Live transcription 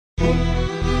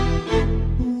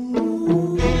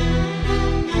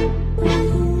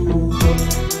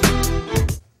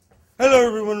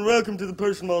welcome to the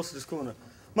Potion Master's Corner.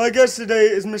 My guest today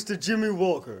is Mr. Jimmy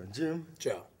Walker. Jim?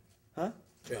 Joe. Huh?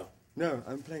 Joe. No,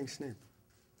 I'm playing Snape.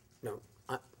 No,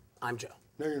 I'm Joe.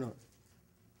 No, you're not.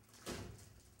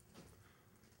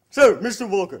 So, Mr.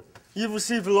 Walker, you've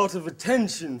received a lot of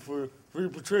attention for your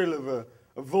portrayal of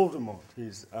Voldemort.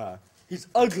 He's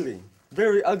ugly,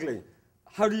 very ugly.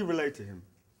 How do you relate to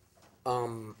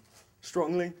him?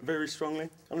 Strongly, very strongly.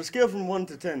 On a scale from 1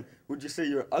 to 10, would you say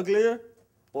you're uglier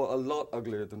or a lot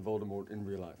uglier than Voldemort in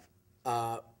real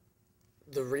life?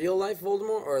 The real life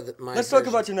Voldemort or my Let's talk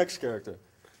about your next character.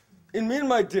 In Me and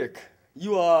My Dick,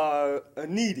 you are a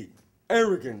needy,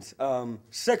 arrogant,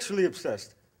 sexually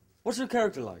obsessed. What's your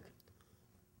character like?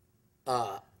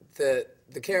 The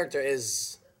character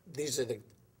is these are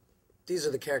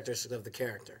the characteristics of the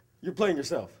character. You're playing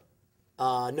yourself.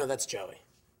 No, that's Joey.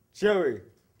 Joey.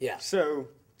 Yeah. So,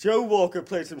 Joe Walker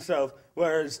plays himself,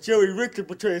 whereas Joey Richter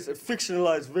portrays a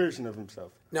fictionalized version of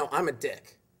himself. No, I'm a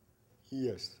dick.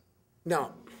 Yes.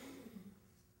 No.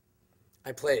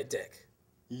 I play a dick.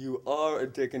 You are a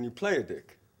dick and you play a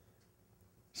dick.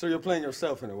 So you're playing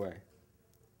yourself in a way.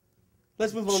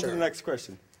 Let's move on to the next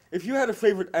question. If you had a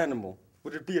favorite animal,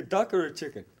 would it be a duck or a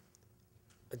chicken?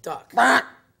 A duck.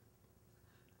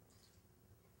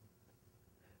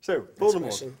 So,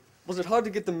 Voldemort, was it hard to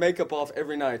get the makeup off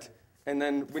every night? And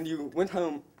then when you went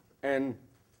home and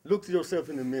looked at yourself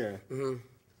in the mirror,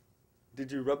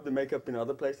 did you rub the makeup in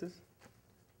other places?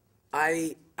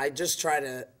 I just try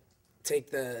to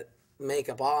take the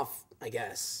makeup off, I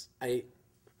guess.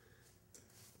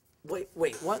 Wait,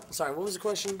 what? Sorry, what was the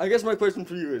question? I guess my question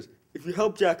for you is, if you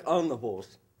help Jack on the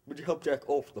horse, would you help Jack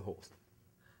off the horse?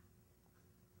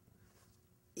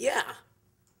 Yeah.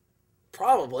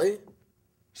 Probably.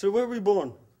 So where were you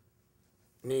born?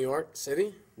 New York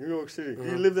City? New York City. Do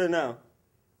you live there now?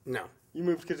 No. You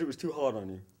moved because it was too hard on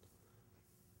you.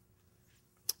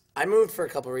 I moved for a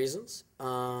couple reasons.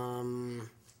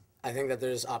 I think that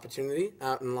there's opportunity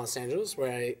out in Los Angeles,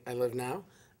 where I live now.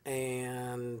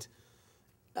 And,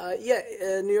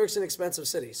 New York's an expensive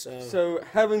city, so... So,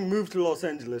 having moved to Los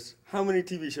Angeles, how many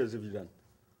TV shows have you done?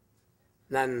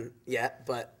 None yet,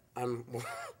 but I'm...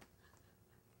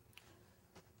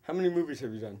 How many movies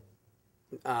have you done?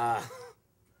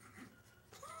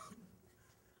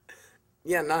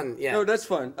 Yeah, none yet. No, that's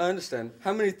fine. I understand.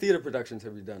 How many theater productions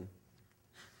have you done?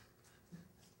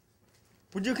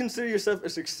 Would you consider yourself a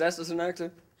success as an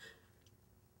actor?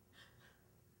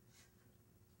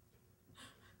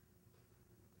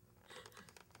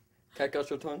 Cat got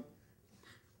your tongue?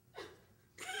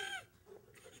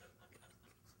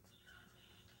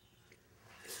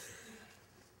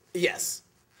 Yes.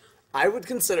 I would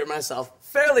consider myself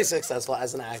fairly successful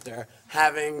as an actor,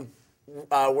 having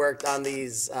worked on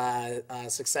these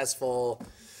successful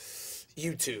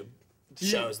YouTube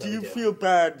shows that we do. Do you feel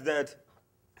bad that...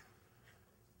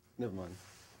 Never mind.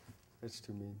 That's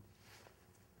too mean.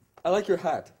 I like your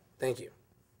hat. Thank you.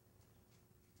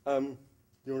 You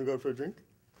want to go for a drink?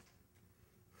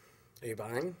 Are you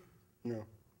buying? No.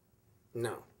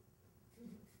 No.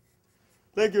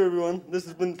 Thank you, everyone. This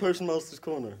has been Potion Master's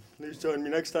Corner. Please join me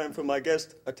next time for my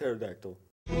guest, a pterodactyl.